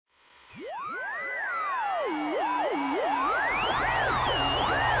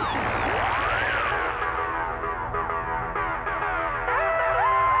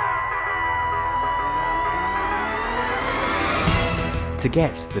To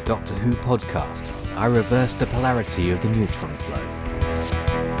get the Doctor Who podcast, I reverse the polarity of the neutron flow.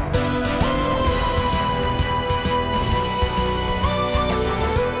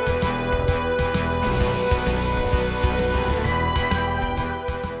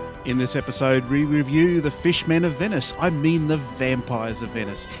 In this episode, we review the Fishmen of Venice. I mean the Vampires of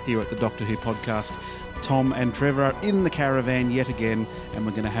Venice, here at the Doctor Who podcast. Tom and Trevor are in the caravan yet again, and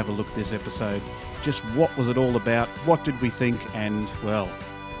we're going to have a look at this episode. Just what was it all about? What did we think? And, well,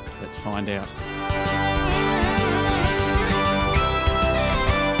 let's find out.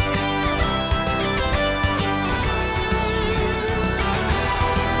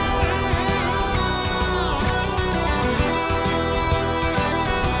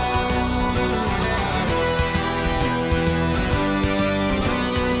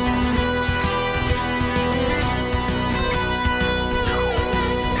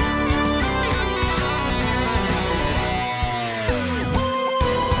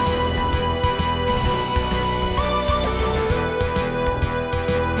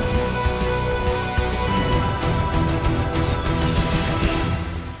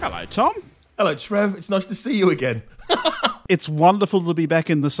 Tom? Hello, Trev. It's nice to see you again. It's wonderful to be back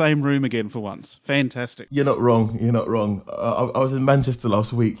in the same room again for once. Fantastic. You're not wrong. I was in Manchester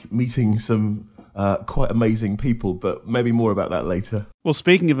last week meeting some quite amazing people, but maybe more about that later. Well,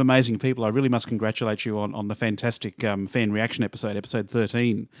 speaking of amazing people, I really must congratulate you on the fantastic fan reaction episode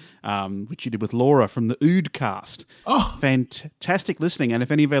 13, which you did with Laura from the Ood cast. Oh, fantastic listening. And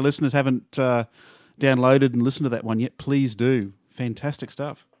if any of our listeners haven't downloaded and listened to that one yet, please do. Fantastic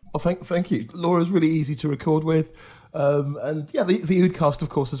stuff. Oh, thank you. Laura's really easy to record with. And yeah, the Oodcast, of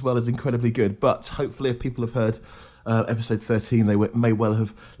course, as well, is incredibly good. But hopefully if people have heard episode 13, they may well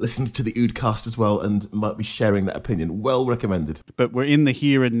have listened to the Oodcast as well and might be sharing that opinion. Well recommended. But we're in the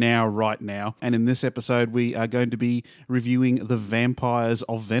here and now right now. And in this episode, we are going to be reviewing The Vampires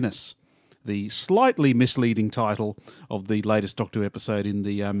of Venice, the slightly misleading title of the latest Doctor Who episode in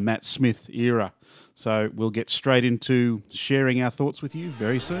the Matt Smith era. So we'll get straight into sharing our thoughts with you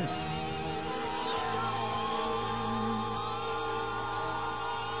very soon.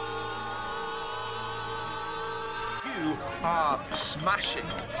 You are smashing.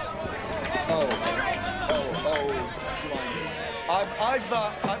 Oh. I've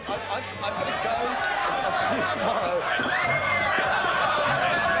got to go. I'll see you tomorrow.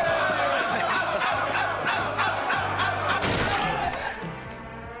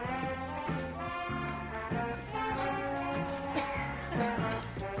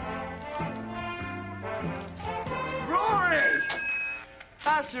 Rory!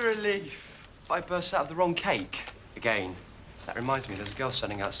 That's a relief. If I burst out of the wrong cake again. That reminds me, there's a girl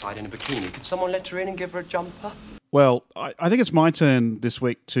standing outside in a bikini. Could someone let her in and give her a jumper? Well, I think it's my turn this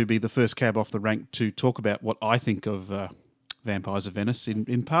week to be the first cab off the rank to talk about what I think of Vampires of Venice.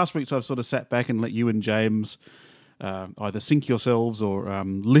 In past weeks, I've sort of sat back and let you and James either sink yourselves or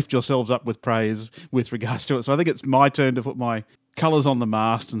lift yourselves up with praise with regards to it. So I think it's my turn to put my colours on the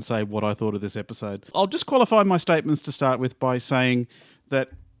mast and say what I thought of this episode. I'll just qualify my statements to start with by saying that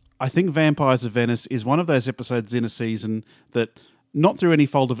I think Vampires of Venice is one of those episodes in a season that, not through any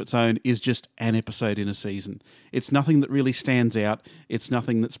fault of its own, is just an episode in a season. It's nothing that really stands out. It's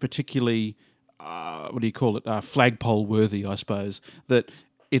nothing that's particularly, flagpole worthy, I suppose. That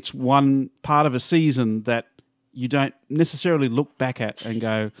it's one part of a season that you don't necessarily look back at and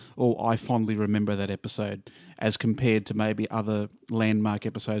go, oh, I fondly remember that episode, as compared to maybe other landmark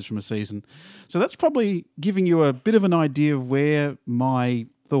episodes from a season. So that's probably giving you a bit of an idea of where my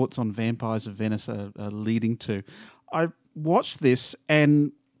thoughts on Vampires of Venice are leading to. I watched this,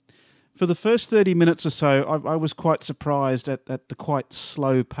 and for the first 30 minutes or so, I was quite surprised at the quite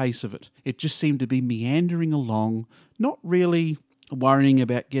slow pace of it. It just seemed to be meandering along, not really worrying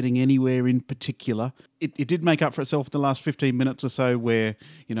about getting anywhere in particular. It did make up for itself in the last 15 minutes or so, where,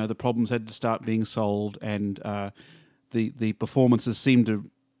 you know, the problems had to start being solved, and the performances seemed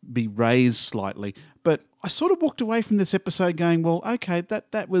to be raised slightly. But I sort of walked away from this episode going, well, okay,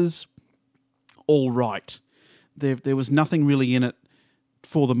 that was all right. There was nothing really in it,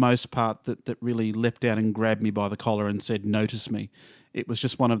 for the most part, that really leapt out and grabbed me by the collar and said, notice me. It was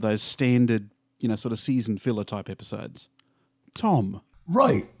just one of those standard, sort of season filler type episodes. Tom.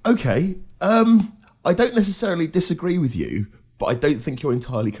 Right, okay. I don't necessarily disagree with you, but I don't think you're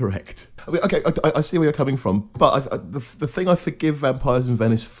entirely correct. I mean, okay, I see where you're coming from, but the thing I forgive Vampires in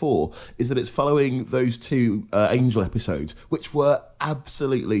Venice for is that it's following those two Angel episodes, which were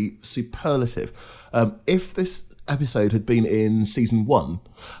absolutely superlative. If this episode had been in season 1,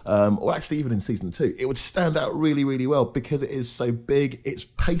 or actually even in season 2, it would stand out really, really well because it is so big. Its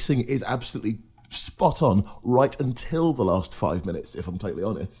pacing is absolutely spot on right until the last 5 minutes, if I'm totally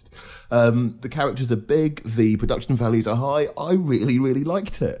honest. The characters are big, the production values are high. I really, really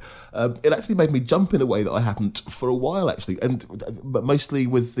liked it. It actually made me jump in a way that I hadn't for a while, actually, but mostly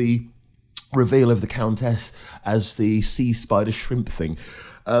with the reveal of the Countess as the sea spider shrimp thing.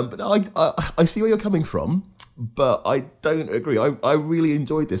 But I see where you're coming from, but I don't agree. I really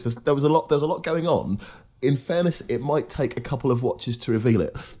enjoyed this. There was a lot going on. In fairness, it might take a couple of watches to reveal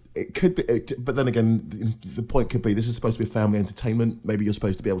it. It could be, but then again, the point could be this is supposed to be a family entertainment. Maybe you're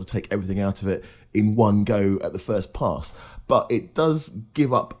supposed to be able to take everything out of it in one go at the first pass. But it does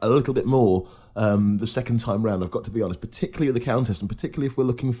give up a little bit more the second time round, I've got to be honest, particularly with the Countess, and particularly if we're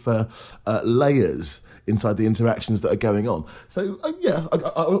looking for layers inside the interactions that are going on. So,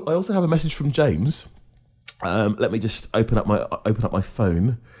 I also have a message from James. Let me just open up my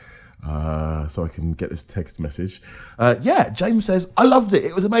phone. So I can get this text message. James says, I loved it.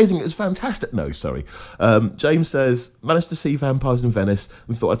 It was amazing. It was fantastic. No, sorry. James says, managed to see Vampires in Venice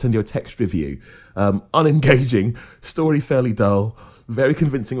and thought I'd send you a text review. Unengaging, story fairly dull, very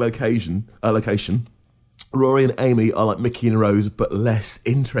convincing location. Rory and Amy are like Mickey and Rose, but less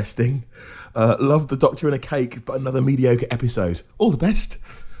interesting. Loved the Doctor in a Cake, but another mediocre episode. All the best.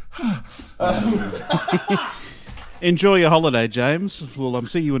 Enjoy your holiday, James. We'll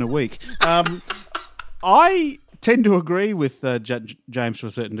see you in a week. I tend to agree with James to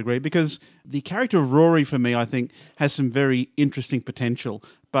a certain degree, because the character of Rory, for me, I think, has some very interesting potential,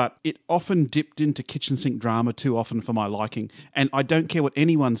 but it often dipped into kitchen sink drama too often for my liking. And I don't care what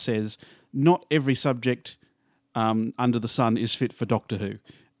anyone says, not every subject under the sun is fit for Doctor Who.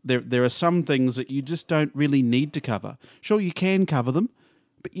 There are some things that you just don't really need to cover. Sure, you can cover them,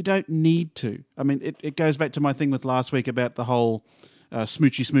 but you don't need to. I mean, it goes back to my thing with last week about the whole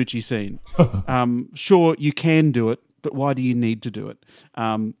smoochy scene. Sure, you can do it, but why do you need to do it?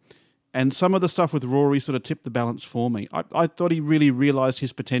 And some of the stuff with Rory sort of tipped the balance for me. I thought he really realised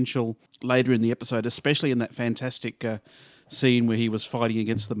his potential later in the episode, especially in that fantastic scene where he was fighting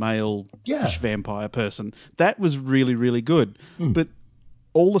against the male fish vampire person. That was really, really good. But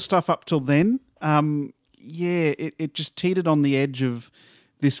all the stuff up till then, it just teetered on the edge of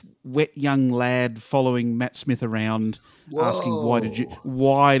this wet young lad following Matt Smith around, asking, why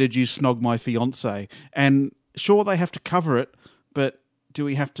did you snog my fiancé? And sure, they have to cover it, but do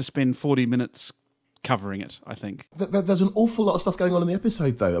we have to spend 40 minutes covering it, I think? There's an awful lot of stuff going on in the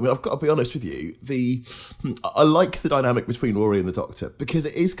episode, though. I mean, I've got to be honest with you. I like the dynamic between Rory and the Doctor, because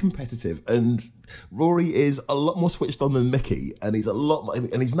it is competitive, and Rory is a lot more switched on than Mickey, and he's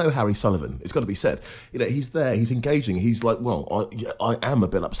no Harry Sullivan. It's got to be said. You know, he's there, he's engaging. He's like, well, I am a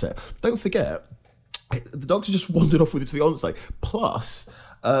bit upset. Don't forget, the Doctor just wandered off with his fiancée. Plus,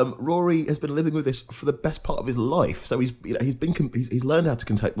 Rory has been living with this for the best part of his life, so he's learned how to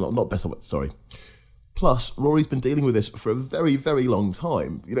contain. Well, not best. Sorry. Plus, Rory's been dealing with this for a very, very long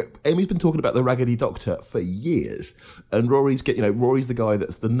time. You know, Amy's been talking about the Raggedy Doctor for years, and Rory's the guy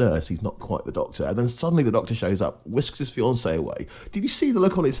that's the nurse. He's not quite the Doctor. And then suddenly the Doctor shows up, whisks his fiancée away. Did you see the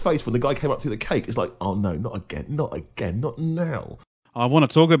look on his face when the guy came up through the cake? It's like, oh no, not again, not now. I want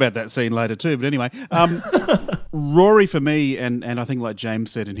to talk about that scene later too, but anyway, Rory for me, and I think like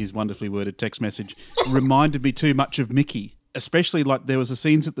James said in his wonderfully worded text message, reminded me too much of Mickey. Especially like there was the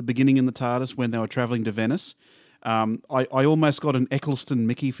scenes at the beginning in the TARDIS when they were travelling to Venice. I almost got an Eccleston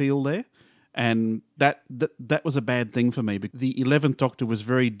Mickey feel there, and that was a bad thing for me. The 11th Doctor was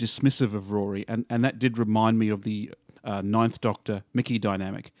very dismissive of Rory, and that did remind me of the 9th Doctor Mickey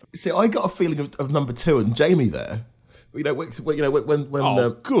dynamic. See, I got a feeling of number 2 and Jamie there. You know, when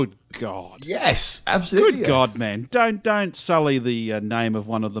good God! Yes, absolutely. Good God, man! Don't sully the name of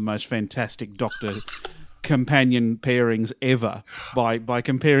one of the most fantastic Doctor companion pairings ever by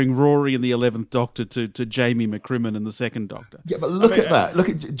comparing Rory and the 11th Doctor to Jamie McCrimmon and the 2nd Doctor. Yeah, but look at that. Look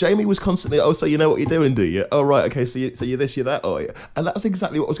at Jamie was constantly, so you know what you're doing, do you? Oh, right, okay, so you're this, you're that, oh, yeah. And that was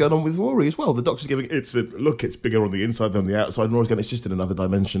exactly what was going on with Rory as well. The Doctor's giving, it's bigger on the inside than the outside, and Rory's going, it's just in another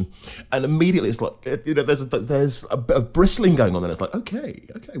dimension. And immediately it's like, there's a bit of bristling going on, and it's like, okay,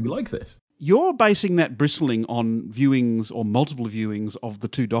 we like this. You're basing that bristling on viewings or multiple viewings of the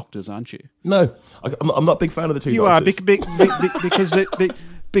 2 Doctors, aren't you? No, I'm not a big fan of the 2 Doctors. You are,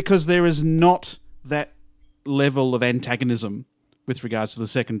 because there is not that level of antagonism with regards to the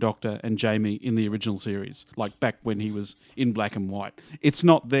 2nd Doctor and Jamie in the original series, like back when he was in black and white. It's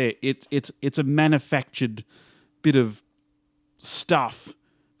not there. It's a manufactured bit of stuff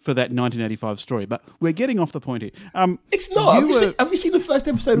for that 1985 story, but we're getting off the point here. It's not. Have you seen the first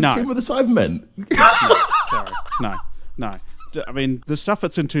episode of Tomb of the Cybermen? Sorry, no. I mean, the stuff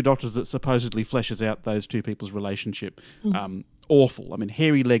that's in 2 Doctors that supposedly fleshes out those 2 people's relationship, awful. I mean,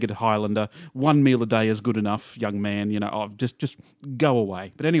 hairy-legged Highlander, one meal a day is good enough, young man. Just go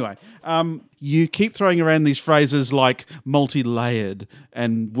away. But anyway, you keep throwing around these phrases like multi-layered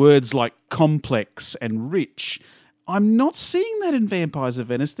and words like complex and rich. I'm not seeing that in Vampires of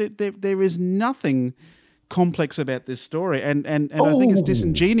Venice. There is nothing complex about this story, and I think it's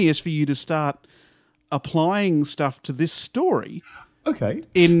disingenuous for you to start applying stuff to this story. Okay.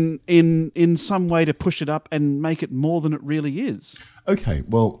 In some way to push it up and make it more than it really is. Okay,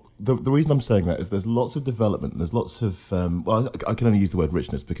 well, the reason I'm saying that is there's lots of development, and there's lots of, I can only use the word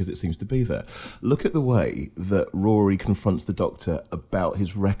richness because it seems to be there. Look at the way that Rory confronts the Doctor about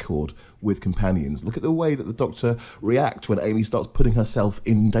his record with companions. Look at the way that the Doctor reacts when Amy starts putting herself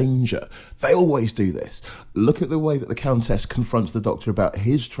in danger. They always do this. Look at the way that the Countess confronts the Doctor about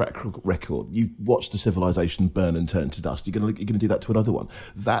his track record. You've watched a civilization burn and turn to dust. You're gonna do that to another one.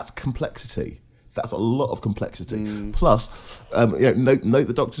 That's complexity. That's a lot of complexity. Plus, note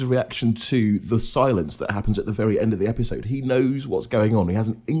the Doctor's reaction to the silence that happens at the very end of the episode. He knows what's going on. He has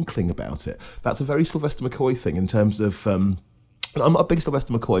an inkling about it. That's a very Sylvester McCoy thing in terms of... I'm not a big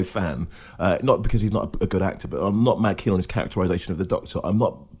Sylvester McCoy fan, not because he's not a good actor, but I'm not mad keen on his characterisation of the Doctor. I'm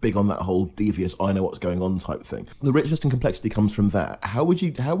not big on that whole devious, I know what's going on type thing. The richness and complexity comes from that. How do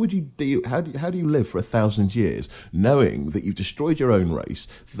you live for 1,000 years knowing that you've destroyed your own race,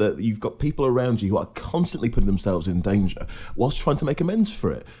 that you've got people around you who are constantly putting themselves in danger, whilst trying to make amends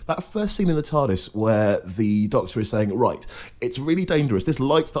for it? That first scene in the TARDIS where the Doctor is saying, right, it's really dangerous. This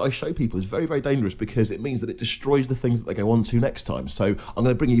light that I show people is very, very dangerous because it means that it destroys the things that they go on to next time. So I'm going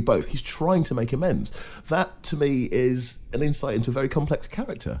to bring you both. He's trying to make amends. That, to me, is an insight into a very complex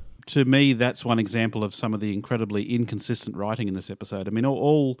character. To me, that's one example of some of the incredibly inconsistent writing in this episode. I mean,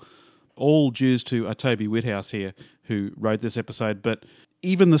 all dues to Toby Whithouse here, who wrote this episode, but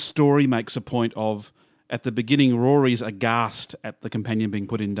even the story makes a point of, at the beginning, Rory's aghast at the companion being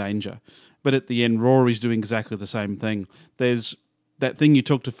put in danger, but at the end, Rory's doing exactly the same thing. There's that thing you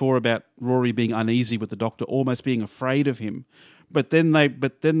talked before about Rory being uneasy with the Doctor, almost being afraid of him, but then they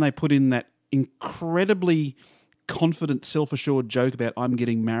put in that incredibly confident, self-assured joke about I'm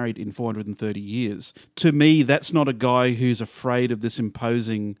getting married in 430 years. To me, that's not a guy who's afraid of this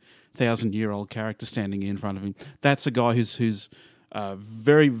imposing 1,000-year-old character standing in front of him. That's a guy who's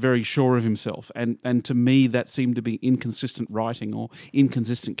very, very sure of himself. And to me, that seemed to be inconsistent writing or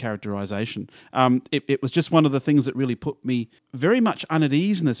inconsistent characterization. It was just one of the things that really put me very much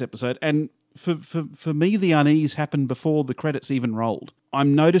unease in this episode. And for me, the unease happened before the credits even rolled.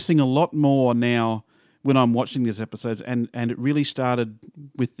 I'm noticing a lot more now when I'm watching these episodes, and it really started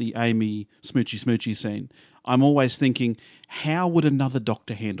with the Amy smoochy scene. I'm always thinking, how would another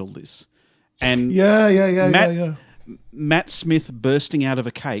Doctor handle this? And Matt Smith bursting out of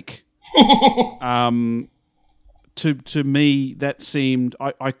a cake, to me, that seemed...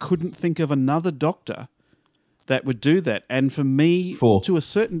 I couldn't think of another Doctor that would do that. And for me, to a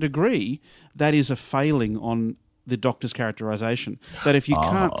certain degree, that is a failing on the Doctor's characterization. That if you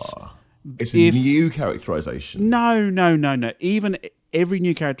can't... It's a new characterization. No. Even every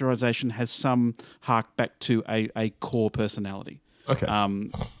new characterization has some hark back to a core personality. Okay.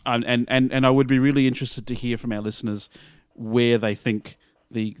 And I would be really interested to hear from our listeners where they think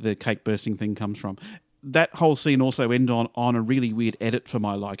the cake bursting thing comes from. That whole scene also ends on a really weird edit for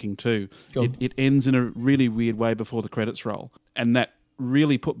my liking too. It ends in a really weird way before the credits roll. And that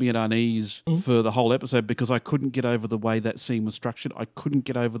really put me at unease for the whole episode because I couldn't get over the way that scene was structured. I couldn't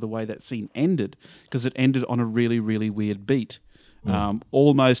get over the way that scene ended because it ended on a really, really weird beat.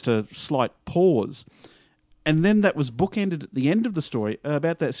 Almost a slight pause. And then that was bookended at the end of the story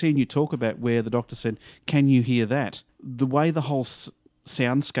about that scene you talk about where the Doctor said, "Can you hear that?" The way the whole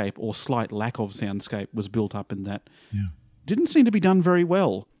soundscape or slight lack of soundscape was built up in that didn't seem to be done very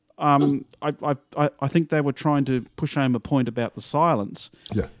well. I think they were trying to push home a point about the silence.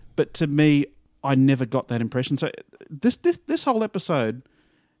 Yeah. But to me, I never got that impression. So this whole episode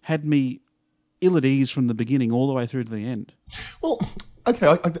had me ill at ease from the beginning all the way through to the end. Well, okay,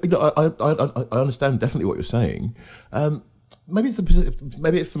 I understand definitely what you're saying. Maybe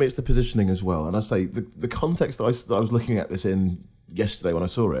for me it's the positioning as well. And I say the context that I was looking at this in yesterday when I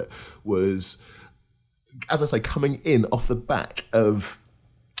saw it was, as I say, coming in off the back of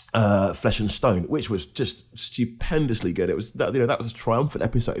Flesh and Stone, which was just stupendously good. It was that was a triumphant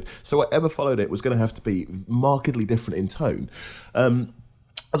episode. So whatever followed it was going to have to be markedly different in tone.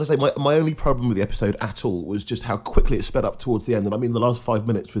 As I say, my only problem with the episode at all was just how quickly it sped up towards the end. And I mean the last 5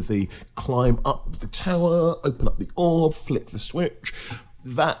 minutes with the climb up the tower, open up the orb, flick the switch.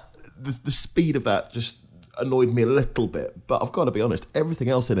 The speed of that just annoyed me a little bit, but I've got to be honest, everything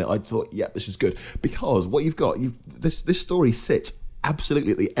else in it, I thought, yeah, this is good. Because what you've got, this story sits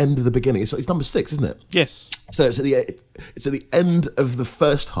absolutely at the end of the beginning. It's number 6, isn't it? Yes. So it's at the end of the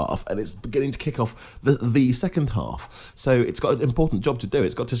first half, and it's beginning to kick off the second half. So it's got an important job to do.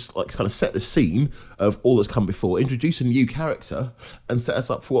 It's got to kind of set the scene of all that's come before, introduce a new character, and set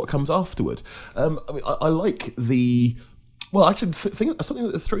us up for what comes afterward. I like the. Well, actually, something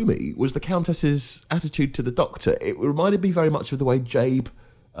that threw me was the Countess's attitude to the Doctor. It reminded me very much of the way Jabe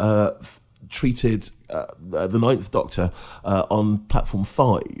treated the Ninth Doctor on Platform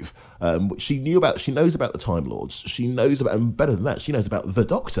 5. She knows about the Time Lords. She knows about, and better than that, she knows about the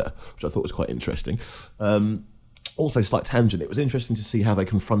Doctor, which I thought was quite interesting. Also, slight tangent. It was interesting to see how they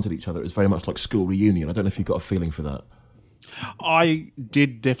confronted each other. It was very much like school reunion. I don't know if you got a feeling for that. I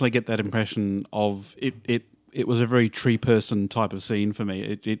did definitely get that impression of it. It was a very tree person type of scene for me.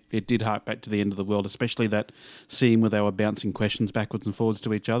 It did hark back to the end of the world, especially that scene where they were bouncing questions backwards and forwards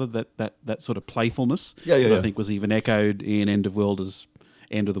to each other. That sort of playfulness that I think was even echoed in End of the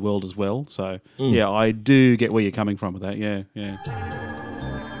World as well. So yeah, I do get where you're coming from with that. Yeah.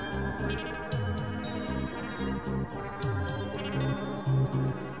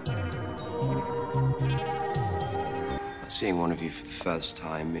 Seeing one of you for the first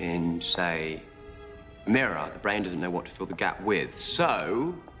time in, say, a mirror, the brain doesn't know what to fill the gap with,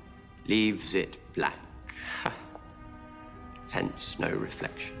 so leaves it blank. Hence, no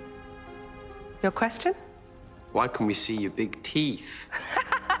reflection. Your question? Why can we see your big teeth?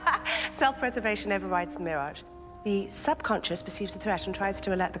 Self-preservation overrides the mirage. The subconscious perceives the threat and tries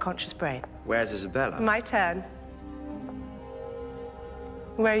to alert the conscious brain. Where's Isabella? My turn.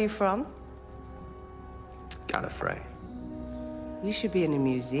 Where are you from? Gallifrey. You should be in a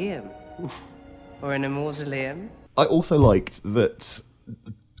museum. Or in a mausoleum. I also liked that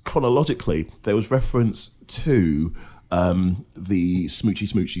chronologically there was reference to the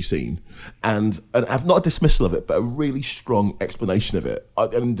smoochy scene, and not a dismissal of it, but a really strong explanation of it.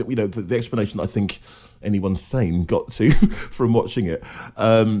 And you know, the explanation I think anyone sane got to from watching it.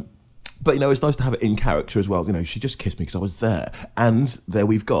 But you know, it's nice to have it in character as well. You know, she just kissed me because I was there, and there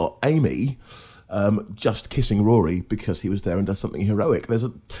we've got Amy. Just kissing Rory because he was there and does something heroic.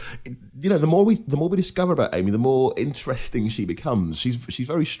 The more we discover about Amy, the more interesting she becomes. She's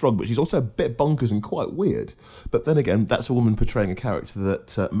very strong, but she's also a bit bonkers and quite weird. But then again, that's a woman portraying a character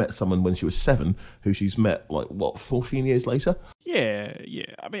that met someone when she was 7, who she's met 14 years later. Yeah.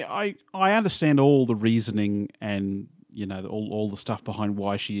 I mean, I understand all the reasoning and, you know, all the stuff behind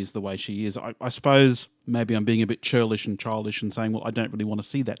why she is the way she is. I suppose maybe I'm being a bit churlish and childish and saying, well, I don't really want to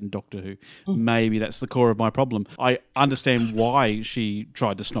see that in Doctor Who. Maybe that's the core of my problem. I understand why she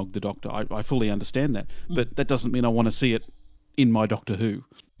tried to snog the Doctor. I fully understand that. But that doesn't mean I want to see it in my Doctor Who.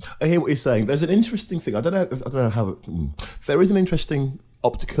 I hear what you're saying. There's an interesting thing. I don't know how. There is an interesting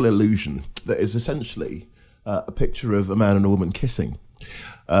optical illusion that is essentially a picture of a man and a woman kissing.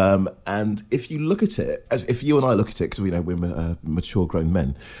 And if you look at it, as if you and I look at it, because we know we're mature grown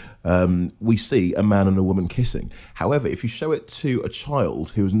men, we see a man and a woman kissing. However, if you show it to a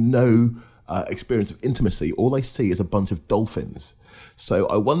child who has no experience of intimacy, all they see is a bunch of dolphins. So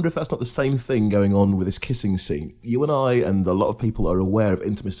I wonder if that's not the same thing going on with this kissing scene. You and I and a lot of people are aware of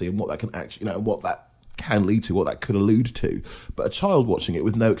intimacy and what that can actually, you know, what that can lead to, what that could allude to. But a child watching it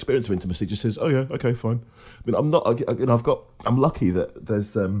with no experience of intimacy just says, "Oh yeah, okay, fine." I mean, I'm lucky that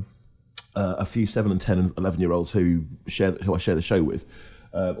there's a few 7 and 10 and 11-year-olds who I share the show with,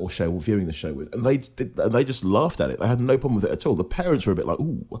 or share viewing the show with, and they just laughed at it. They had no problem with it at all. The parents were a bit like,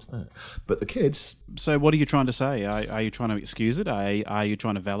 "Ooh, what's that?" But the kids. So, what are you trying to say? Are you trying to excuse it? Are you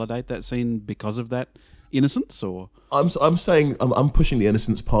trying to validate that scene because of that innocence, or? I'm saying I'm pushing the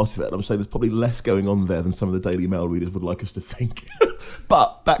innocence part of it, and I'm saying there's probably less going on there than some of the Daily Mail readers would like us to think.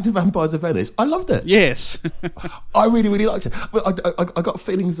 But back to Vampires of Venice, I loved it. Yes, I really, really liked it. I got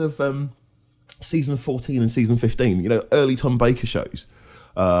feelings of season 14 and season 15. You know, early Tom Baker shows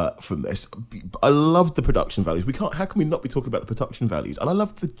from this. I loved the production values. How can we not be talking about the production values? And I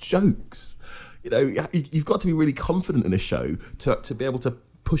loved the jokes. You know, you've got to be really confident in a show to be able to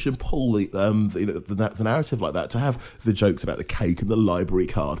push and pull the narrative like that, to have the jokes about the cake and the library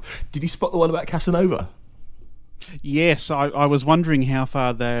card. Did you spot the one about Casanova? Yes, I was wondering how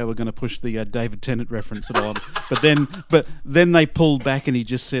far they were going to push the David Tennant reference at all, but then they pulled back and he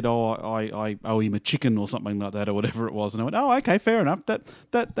just said, "Oh, I owe him a chicken" or something like that, or whatever it was, and I went, "Oh, okay, fair enough.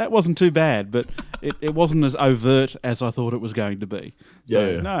 That wasn't too bad, but it wasn't as overt as I thought it was going to be."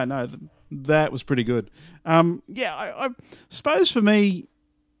 So, yeah. No, that was pretty good. I suppose for me,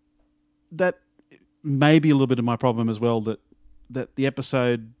 that may be a little bit of my problem as well, that the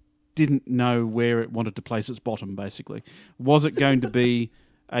episode didn't know where it wanted to place its bottom, basically. Was it going to be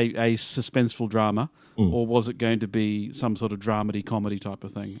a suspenseful drama, or was it going to be some sort of dramedy comedy type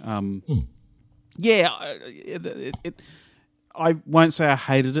of thing? Yeah, I won't say I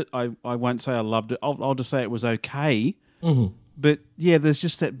hated it. I won't say I loved it. I'll just say it was okay. But yeah, there's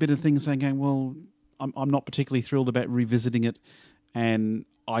just that bit of thing saying, going, well, I'm not particularly thrilled about revisiting it, and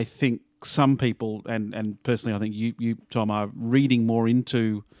I think some people, and personally I think you Tom, are reading more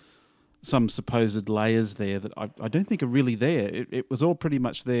into some supposed layers there that I don't think are really there. It was all pretty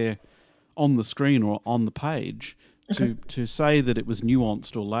much there on the screen or on the page. Okay. To say that it was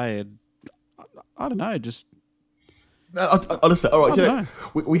nuanced or layered, I don't know, just... Honestly, all right,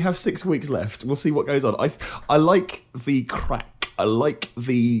 we have 6 weeks left. We'll see what goes on. I like the crack. I like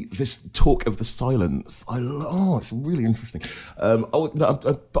this talk of the silence. It's really interesting. I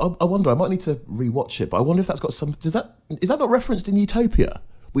wonder. I might need to rewatch it, but I wonder if that's got some. Is that not referenced in Utopia?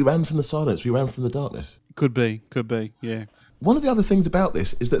 We ran from the silence. We ran from the darkness. Could be. Yeah. One of the other things about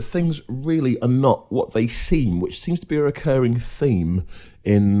this is that things really are not what they seem, which seems to be a recurring theme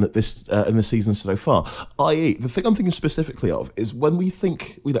in this in the season so far. I.e., the thing I'm thinking specifically of is when we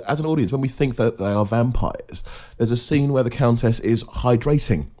think, as an audience, when we think that they are vampires, there's a scene where the Countess is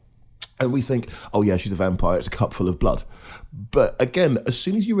hydrating. And we think, oh yeah, she's a vampire, it's a cup full of blood. But again, as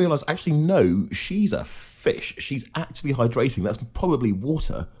soon as you realise, actually no, she's a fish. She's actually hydrating. That's probably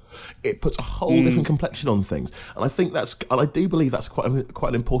water. It puts a whole different complexion on things. And I do believe that's quite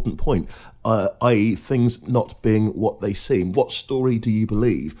an important point, i.e. things not being what they seem. What story do you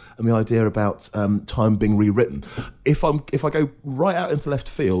believe? And the idea about time being rewritten. If I go right out into left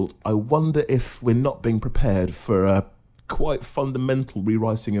field, I wonder if we're not being prepared for a quite fundamental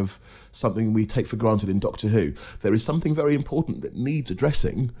rewriting of something we take for granted in Doctor Who. There is something very important that needs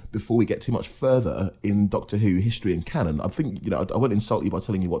addressing before we get too much further in Doctor Who history and canon. I think, I won't insult you by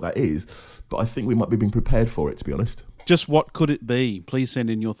telling you what that is, but I think we might be being prepared for it, to be honest. Just what could it be? Please send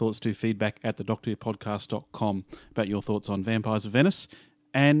in your thoughts to feedback@thedoctorwhopodcast.com about your thoughts on Vampires of Venice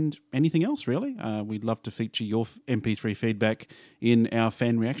and anything else, really. We'd love to feature your MP3 feedback in our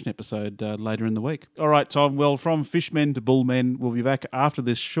fan reaction episode later in the week. All right, Tom, well, from Fishmen to Bullmen, we'll be back after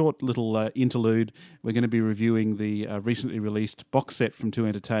this short little interlude. We're going to be reviewing the recently released box set from 2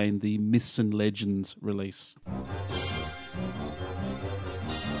 Entertain, the Myths and Legends release.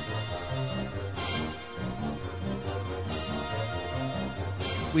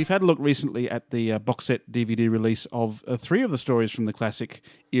 We've had a look recently at the box set DVD release of 3 of the stories from the classic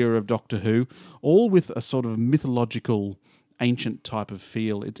era of Doctor Who, all with a sort of mythological, ancient type of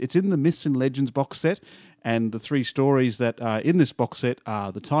feel. It's in the Myths and Legends box set, and the 3 stories that are in this box set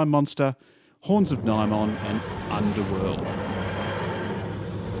are The Time Monster, Horns of Nimon, and Underworld.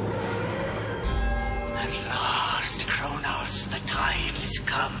 At last, Kronos, the time has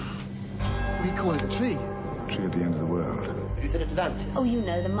come. We call it a tree. Tree at the end of the world. Is it Atlantis? Oh, you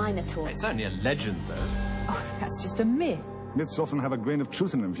know, the Minotaur. It's only a legend, though. Oh, that's just a myth. Myths often have a grain of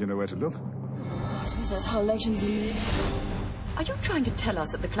truth in them if you know where to look. I suppose that's how legends are made. Are you trying to tell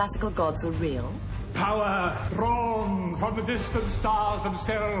us that the classical gods were real? Power drawn from the distant stars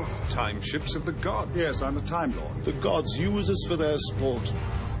themselves. Time ships of the gods. Yes, I'm a Time Lord. The gods use us for their sport.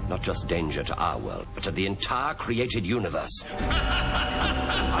 Not just danger to our world, but to the entire created universe.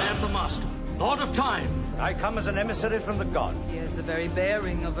 I am the Master, Lord of Time. I come as an emissary from the god. He has the very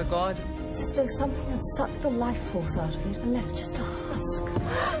bearing of a god. It's as though something had sucked the life force out of it and left just a husk.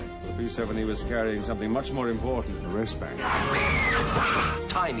 The B-7E was carrying something much more important, a wristband.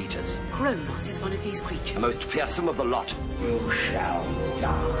 Time eaters. Kronos is one of these creatures. The most fearsome of the lot. You shall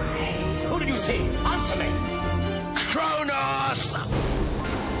die. Who did you see? Answer me! Kronos!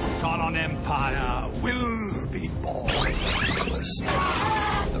 Solon Empire will be born.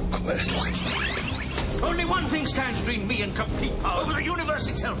 The quest. Only one thing stands between me and complete power over the universe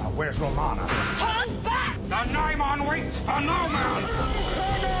itself. Now, where's Romana? Turn back! The Nimon waits for no man!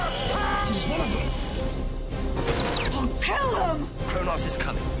 He's one of them. I'll kill them! Kronos is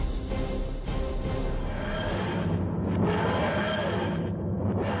coming.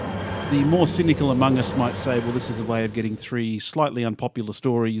 The more cynical among us might say, well, this is a way of getting 3 slightly unpopular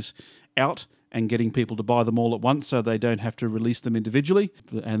stories out and getting people to buy them all at once so they don't have to release them individually.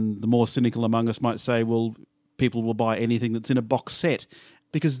 And the more cynical among us might say, well, people will buy anything that's in a box set.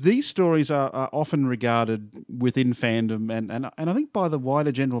 Because these stories are often regarded within fandom and I think by the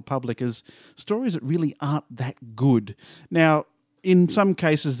wider general public as stories that really aren't that good. Now, in some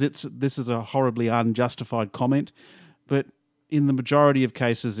cases, this is a horribly unjustified comment, but in the majority of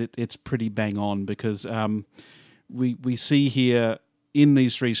cases, it's pretty bang on because we see here in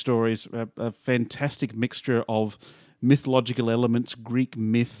these 3 stories a fantastic mixture of mythological elements, Greek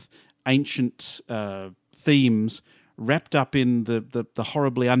myth, ancient themes wrapped up in the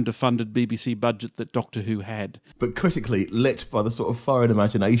horribly underfunded BBC budget that Doctor Who had. But critically lit by the sort of fire and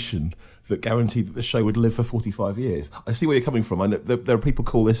imagination that guaranteed that the show would live for 45 years. I see where you're coming from. I know there are people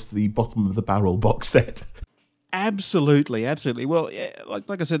call this the bottom of the barrel box set. Absolutely. Well, yeah,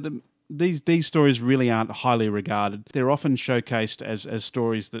 like I said, these stories really aren't highly regarded. They're often showcased as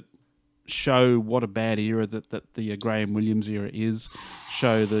stories that show what a bad era that the Graham Williams era is.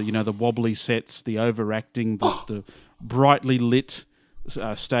 Show the wobbly sets, the overacting, the brightly lit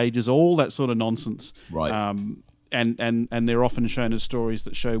stages, all that sort of nonsense. Right. And they're often shown as stories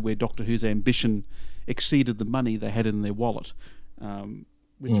that show where Doctor Who's ambition exceeded the money they had in their wallet.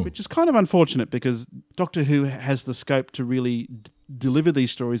 Which is kind of unfortunate, because Doctor Who has the scope to really deliver these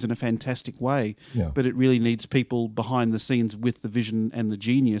stories in a fantastic way, but it really needs people behind the scenes with the vision and the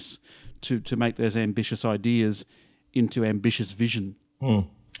genius to make those ambitious ideas into ambitious vision. I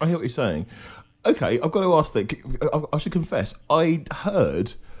hear what you're saying. Okay, I've got to ask that. I should confess, I'd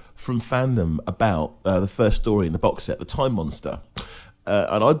heard from fandom about the first story in the box set, The Time Monster,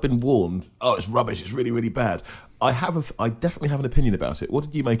 and I'd been warned, it's rubbish, it's really, really bad. I definitely have an opinion about it. What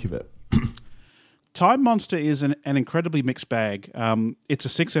did you make of it? Time Monster is an incredibly mixed bag. It's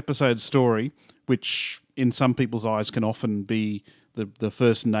a 6-episode story, which in some people's eyes can often be the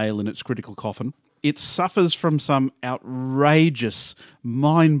first nail in its critical coffin. It suffers from some outrageous,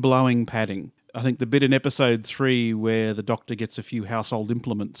 mind-blowing padding. I think the bit in episode 3 where the Doctor gets a few household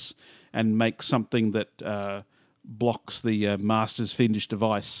implements and makes something that blocks the Master's fiendish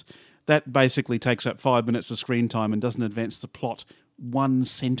device, that basically takes up 5 minutes of screen time and doesn't advance the plot 1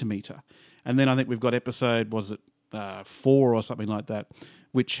 centimetre. And then I think we've got episode, 4 or something like that,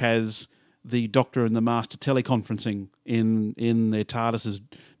 which has the Doctor and the Master teleconferencing in their TARDISes,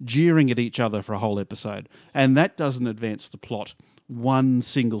 jeering at each other for a whole episode. And that doesn't advance the plot 1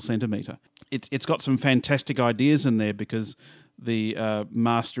 single centimetre. It's got some fantastic ideas in there, because the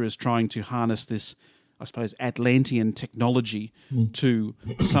Master is trying to harness this, I suppose, Atlantean technology to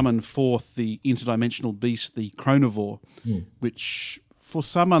summon forth the interdimensional beast, the Chronivore, which, for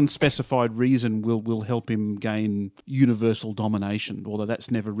some unspecified reason, will help him gain universal domination, although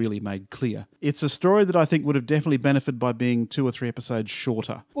that's never really made clear. It's a story that I think would have definitely benefited by being 2 or 3 episodes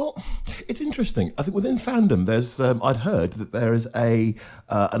shorter. Well, it's interesting. I think within fandom, there's I'd heard that there is an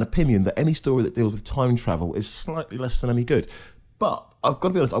opinion that any story that deals with time travel is slightly less than any good. But I've got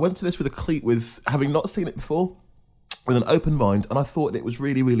to be honest, I went to this with having not seen it before, with an open mind, and I thought it was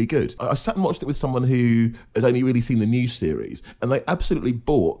really, really good. I sat and watched it with someone who has only really seen the new series, and they absolutely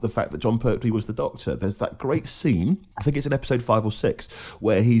bought the fact that John Pertwee was the Doctor. There's that great scene, I think it's in episode 5 or 6,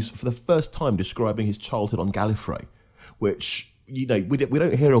 where he's, for the first time, describing his childhood on Gallifrey, which, we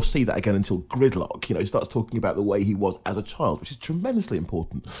don't hear or see that again until Gridlock. He starts talking about the way he was as a child, which is tremendously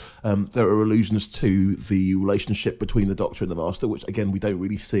important. There are allusions to the relationship between the Doctor and the Master, which again we don't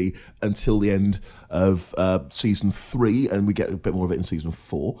really see until the end of season 3, and we get a bit more of it in season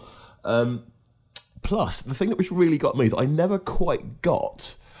 4. Plus, the thing which really got me is I never quite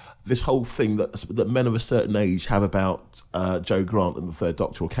got this whole thing that men of a certain age have about Jo Grant and the Third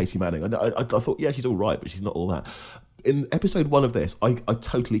Doctor, or Katie Manning. I thought, yeah, she's all right, but she's not all that. In episode 1 of this, I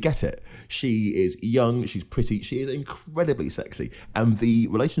totally get it. She is young, she's pretty, she is incredibly sexy. And the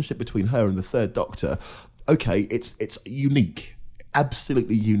relationship between her and the Third Doctor, okay, it's unique.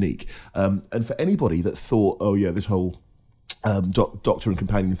 Absolutely unique. And for anybody that thought, this whole Doctor and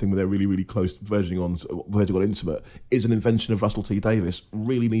companion thing where they're really, really close, verging on intimate, is an invention of Russell T Davies,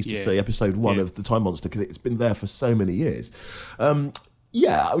 really needs to see episode 1 of The Time Monster, because it's been there for so many years.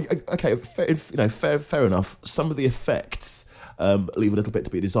 Okay, fair enough. Some of the effects leave a little bit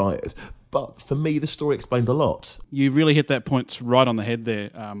to be desired, but for me, the story explained a lot. You really hit that point right on the head there,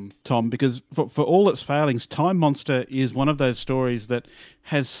 Tom, because for all its failings, Time Monster is one of those stories that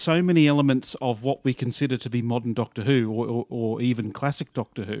has so many elements of what we consider to be modern Doctor Who, or even classic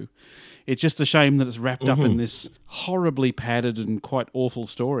Doctor Who. It's just a shame that it's wrapped up in this horribly padded and quite awful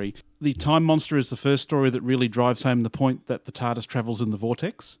story. The Time Monster is the first story that really drives home the point that the TARDIS travels in the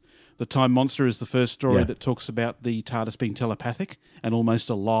vortex. The Time Monster is the first story that talks about the TARDIS being telepathic and almost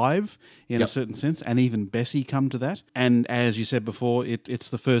alive in a certain sense, and even Bessie come to that. And as you said before, it's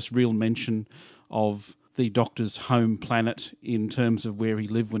the first real mention of the Doctor's home planet in terms of where he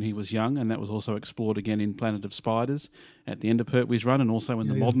lived when he was young, and that was also explored again in Planet of Spiders at the end of Pertwee's run, and also in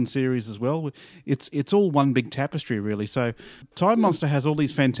the modern series as well. It's all one big tapestry, really. So Time Monster has all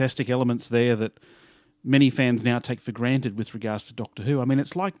these fantastic elements there that many fans now take for granted with regards to Doctor Who. I mean,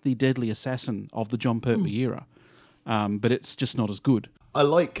 it's like the Deadly Assassin of the John Pertwee era, but it's just not as good. I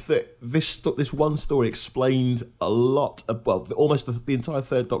like that this one story explained a lot of, almost the entire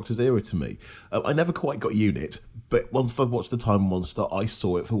Third Doctor's era to me. I never quite got Unit, but once I watched the Time Monster, I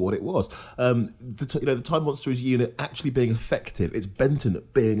saw it for what it was. The Time Monster is Unit actually being effective. It's Benton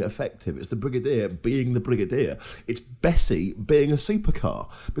being effective. It's the Brigadier being the Brigadier. It's Bessie being a supercar,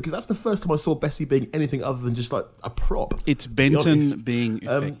 because that's the first time I saw Bessie being anything other than just like a prop. It's Benton being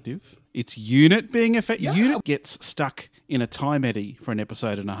effective. It's Unit being effective. Yeah. Unit gets stuck in a time eddy for an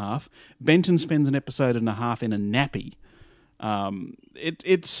episode and a half. Benton spends an episode and a half in a nappy.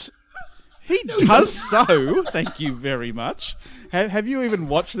 He does so. Thank you very much. Have you even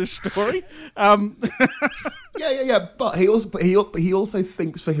watched this story? Yeah. But he also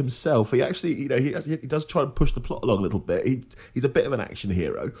thinks for himself. He actually, he does try and push the plot along a little bit. He's a bit of an action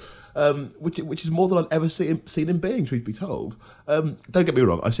hero, which is more than I've ever seen him being. Truth be told, don't get me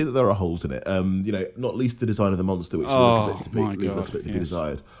wrong. I see that there are holes in it. Not least the design of the monster, which leaves a little bit to be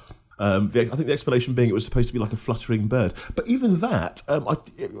desired. I think the explanation being it was supposed to be like a fluttering bird. But even that, I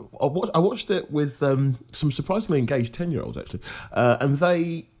watched it with some surprisingly engaged 10-year-olds, actually. And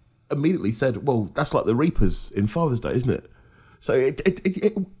they immediately said, well, that's like the Reapers in Father's Day, isn't it? So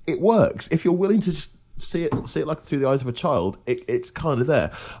it works. If you're willing to just see it like through the eyes of a child, it's kind of there.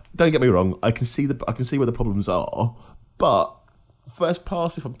 Don't get me wrong. I can see where the problems are. But first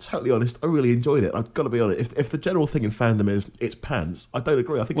pass, if I'm totally honest, I really enjoyed it. I've got to be honest. If the general thing in fandom is it's pants, I don't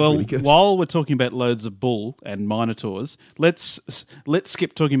agree. I think it's really good. While we're talking about loads of bull and minotaurs, let's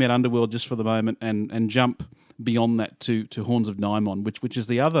skip talking about Underworld just for the moment and jump beyond that to Horns of Nimon, which is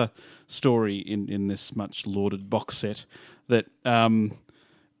the other story in this much lauded box set that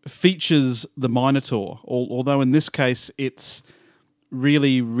features the Minotaur. Although in this case it's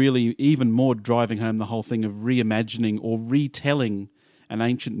really, really even more driving home the whole thing of reimagining or retelling an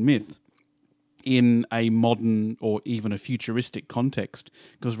ancient myth in a modern or even a futuristic context.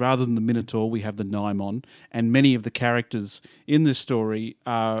 Because rather than the Minotaur, we have the Nimon, and many of the characters in this story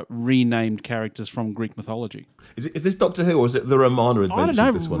are renamed characters from Greek mythology. Is this Doctor Who, or is it the Romana Adventures? I don't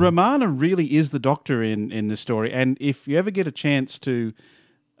know. This one? Romana really is the Doctor in this story, and if you ever get a chance to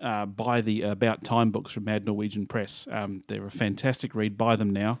buy the About Time books from Mad Norwegian Press. They're a fantastic read. Buy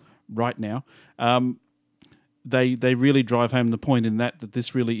them right now. They really drive home the point in that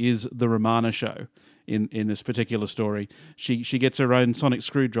this really is the Romana show in this particular story. She gets her own sonic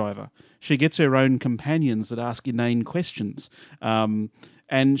screwdriver. She gets her own companions that ask inane questions. And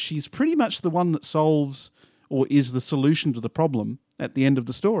she's pretty much the one that solves or is the solution to the problem at the end of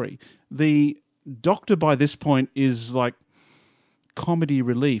the story. The Doctor by this point is like comedy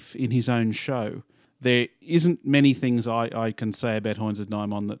relief in his own show. There isn't many things I can say about Horns of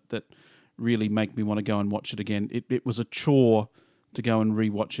Nimon that really make me want to go and watch it again. It was a chore to go and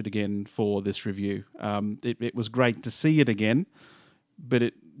rewatch it again for this review. It was great to see it again, but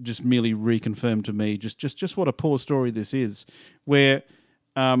it just merely reconfirmed to me just what a poor story this is, where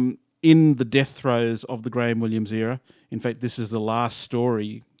in the death throes of the Graham Williams era, in fact, this is the last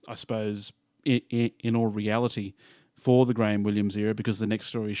story, I suppose, in all reality, for the Graham Williams era, because the next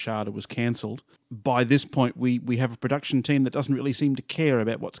story, Sharda, was cancelled. By this point, we have a production team that doesn't really seem to care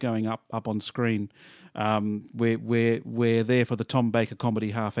about what's going up on screen. We're there for the Tom Baker comedy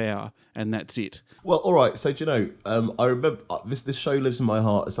half hour, and that's it. Well, all right. So do you know? I remember this show lives in my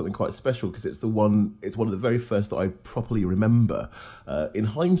heart as something quite special because it's one of the very first that I properly remember. In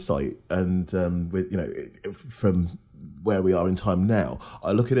hindsight, and from where we are in time now,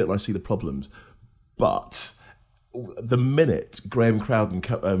 I look at it and I see the problems, but the minute Graham Crowden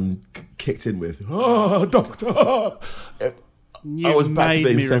kicked in with Doctor, I was back to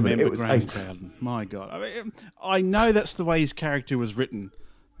being 7. It was Graham Crowden. My God, I know that's the way his character was written,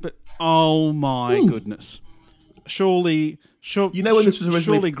 but oh my goodness, surely when this was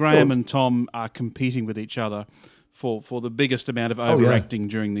originally, Graham and Tom are competing with each other for the biggest amount of overacting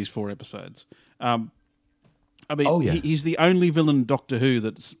during these 4 episodes. He's the only villain Doctor Who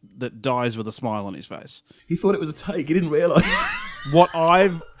that dies with a smile on his face. He thought it was a take. He didn't realise.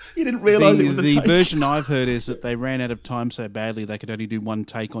 He didn't realise it was a take. The version I've heard is that they ran out of time so badly they could only do one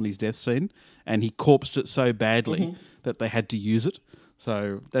take on his death scene, and he corpsed it so badly that they had to use it.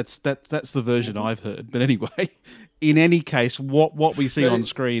 So that's the version I've heard. But anyway, in any case, what we see on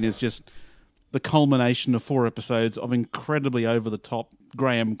screen is just the culmination of 4 episodes of incredibly over the top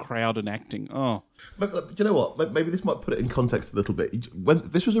Graham Crowden acting. Oh, do you know what? Maybe this might put it in context a little bit. When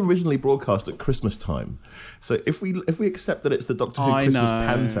this was originally broadcast at Christmas time, so if we accept that it's the Doctor Who Christmas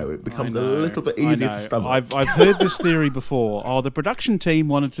panto, it becomes a little bit easier to stomach. I've heard this theory before. The production team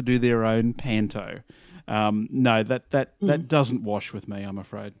wanted to do their own panto. No, that doesn't wash with me, I'm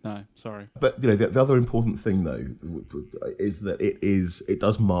afraid. No, sorry. But the other important thing though is that it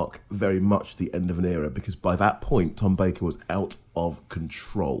does mark very much the end of an era, because by that point Tom Baker was out of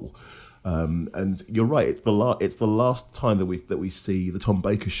control. And you're right. It's the last time that we see the Tom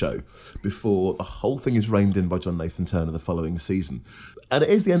Baker show before the whole thing is reined in by John Nathan Turner the following season. And it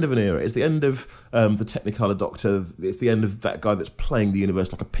is the end of an era. It's the end of the Technicolor Doctor. It's the end of that guy that's playing the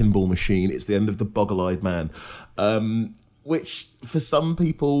universe like a pinball machine. It's the end of the boggle-eyed man, which for some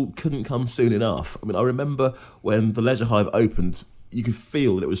people couldn't come soon enough. I mean, I remember when the Leisure Hive opened, you could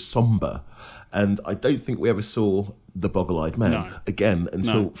feel that it was sombre. And I don't think we ever saw the boggle-eyed man again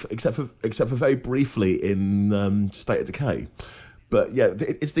until, except for very briefly in State of Decay. But yeah,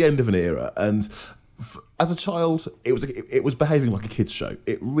 it's the end of an era. And as a child, it was behaving like a kids' show.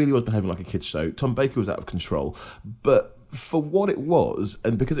 It really was behaving like a kids' show. Tom Baker was out of control, but for what it was,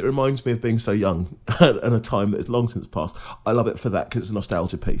 and because it reminds me of being so young and a time that is long since passed, I love it for that, because it's a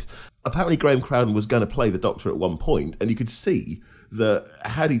nostalgia piece. Apparently, Graham Crowden was going to play the Doctor at one point, and you could see that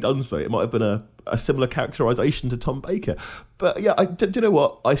had he done so, it might have been a similar characterisation to Tom Baker. But yeah, do you know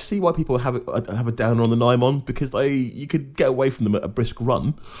what? I see why people have a downer on the Nimon, because you could get away from them at a brisk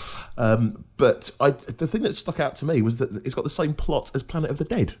run. But the thing that stuck out to me was that it's got the same plot as Planet of the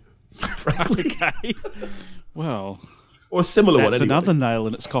Dead, frankly. Okay. Well, or a similar one. That's anyway. Another nail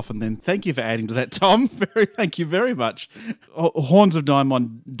in its coffin then. Thank you for adding to that, Tom. Thank you very much. Horns of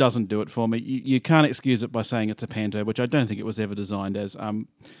Nimon doesn't do it for me. You can't excuse it by saying it's a panto, which I don't think it was ever designed as.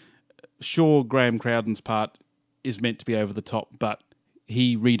 Sure, Graham Crowden's part is meant to be over the top, but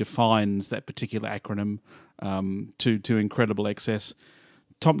he redefines that particular acronym to incredible excess.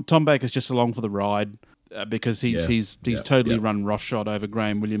 Tom Baker's just along for the ride because he's totally run roughshod over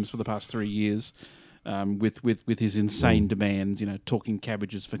Graham Williams for the past 3 years. With his insane demands, talking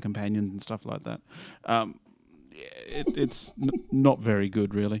cabbages for companions and stuff like that. It's not very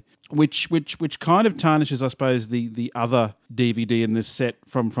good, really. Which kind of tarnishes, I suppose, the other DVD in this set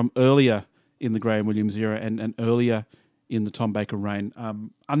from earlier in the Graham Williams era and earlier in the Tom Baker reign,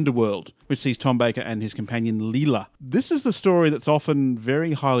 Underworld, which sees Tom Baker and his companion Leela. This is the story that's often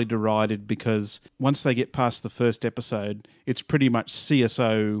very highly derided because once they get past the first episode, it's pretty much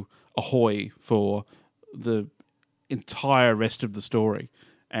CSO ahoy for the entire rest of the story,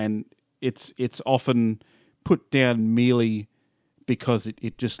 and it's often put down merely because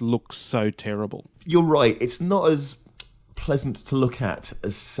it just looks so terrible. You're right. It's not as pleasant to look at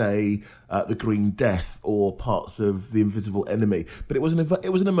as, say, the Green Death or parts of the Invisible Enemy, but it was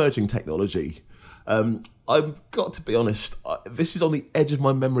an emerging technology. I've got to be honest. This is on the edge of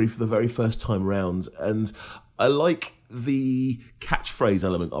my memory for the very first time round, and I like the catchphrase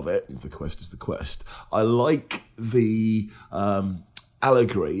element of it. The quest is the quest. I like the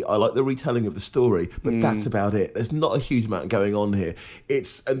allegory. I like the retelling of the story, but that's about it. There's not a huge amount going on here. We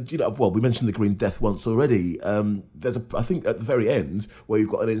mentioned the Green Death once already. There's I think at the very end where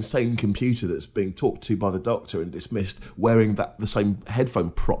you've got an insane computer that's being talked to by the Doctor and dismissed, wearing the same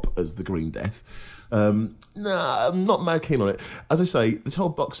headphone prop as the Green Death. I'm not mad keen on it. As I say, this whole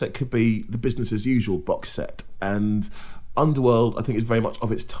box set could be the business as usual box set, and Underworld, I think, is very much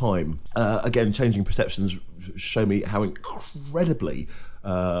of its time. Again, changing perceptions show me how incredibly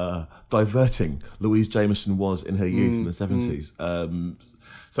diverting Louise Jameson was in her youth in the 70s.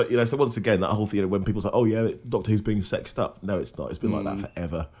 So once again, that whole thing, when people say, "Oh yeah, Doctor Who's being sexed up," no, it's not. It's been like that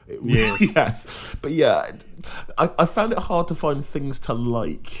forever. It really has. But yeah, I found it hard to find things to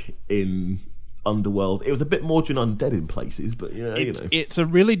like in Underworld. It was a bit Mordred Undead in places, but it's a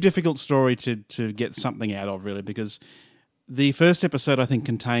really difficult story to get something out of, really, because the first episode, I think,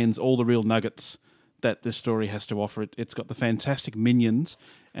 contains all the real nuggets that this story has to offer. It's got the fantastic minions,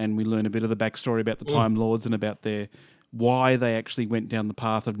 and we learn a bit of the backstory about the Time Lords and about why they actually went down the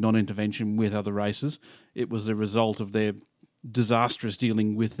path of non-intervention with other races. It was a result of their disastrous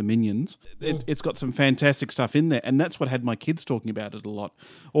dealing with the minions. It's got some fantastic stuff in there, and that's what had my kids talking about it a lot.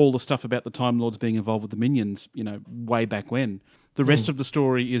 All the stuff about the Time Lords being involved with the minions, way back when. The rest of the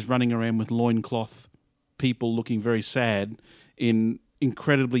story is running around with loincloth people looking very sad in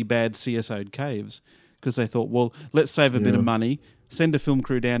incredibly bad CSO'd caves because they thought, well, let's save a bit of money, send a film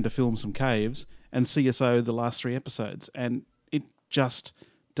crew down to film some caves and CSO the last 3 episodes. And it just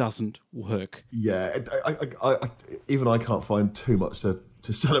doesn't work. Yeah, even I can't find too much to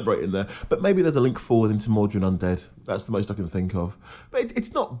celebrate in there. But maybe there's a link forward into Mordred Undead. That's the most I can think of. But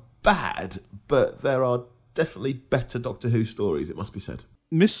it's not bad, but there are definitely better Doctor Who stories, it must be said.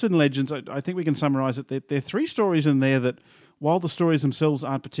 Myths and Legends, I think we can summarise it. There are 3 stories in there that, while the stories themselves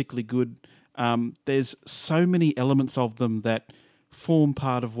aren't particularly good, there's so many elements of them that form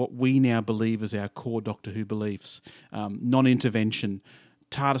part of what we now believe as our core Doctor Who beliefs. Non-intervention,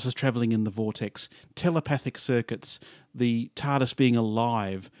 TARDIS is travelling in the vortex, telepathic circuits, the TARDIS being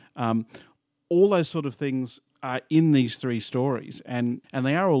alive, all those sort of things are in these three stories, and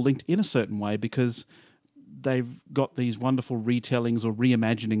they are all linked in a certain way because they've got these wonderful retellings or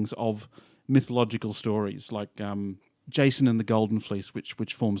reimaginings of mythological stories, like Jason and the Golden Fleece,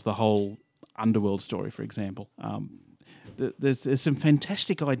 which forms the whole Underworld story, for example. There's some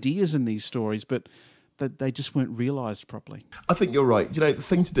fantastic ideas in these stories, but they just weren't realised properly. I think you're right. The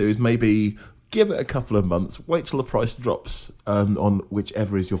thing to do is maybe give it a couple of months, wait till the price drops on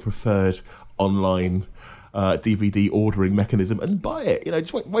whichever is your preferred online DVD ordering mechanism, and buy it.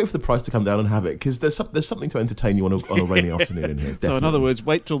 Just wait for the price to come down and have it, because there's something to entertain you on a rainy afternoon in here. Definitely. So in other words,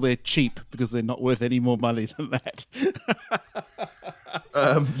 wait till they're cheap, because they're not worth any more money than that.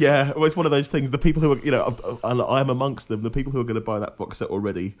 Yeah, well, it's one of those things. The people who are, and I'm amongst them, the people who are going to buy that box set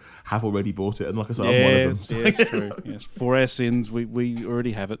already have already bought it, and like I said, I'm one of them. Yes, true. Yes, for our sins, we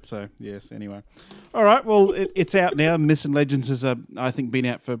already have it. So yes, anyway. All right, well, it's out now. Myths and Legends has, I think, been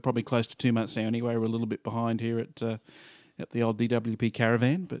out for probably close to 2 months now. Anyway, we're a little bit behind here at the old DWP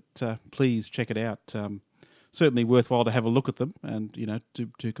Caravan, but please check it out. Certainly worthwhile to have a look at them, and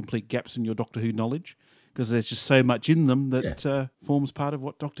to complete gaps in your Doctor Who knowledge, because there's just so much in them that forms part of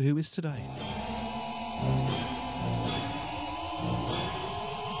what Doctor Who is today.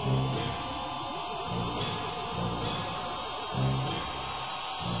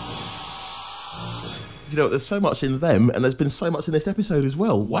 There's so much in them, and there's been so much in this episode as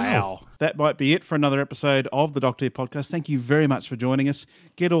well. Wow. That might be it for another episode of the Doctor Who podcast. Thank you very much for joining us.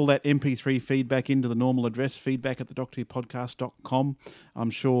 Get all that MP3 feedback into the normal address, feedback@thedoctorwhopodcast.com.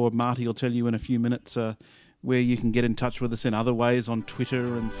 I'm sure Marty will tell you in a few minutes where you can get in touch with us in other ways, on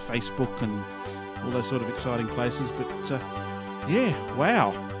Twitter and Facebook and all those sort of exciting places. But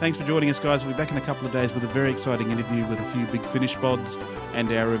wow. Thanks for joining us, guys. We'll be back in a couple of days with a very exciting interview with a few Big Finish bods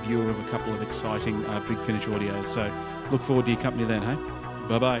and our review of a couple of exciting Big Finish audios. So look forward to your company then, hey?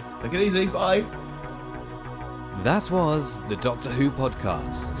 Bye-bye. Take it easy. Bye. That was the Doctor Who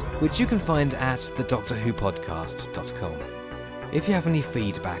podcast, which you can find at thedoctorwhopodcast.com. If you have any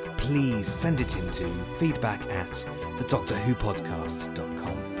feedback, please send it in to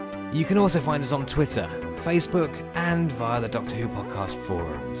feedback@thedoctorwhopodcast.com. You can also find us on Twitter, Facebook, and via the Doctor Who podcast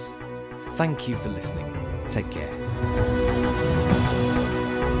forums. Thank you for listening. Take care.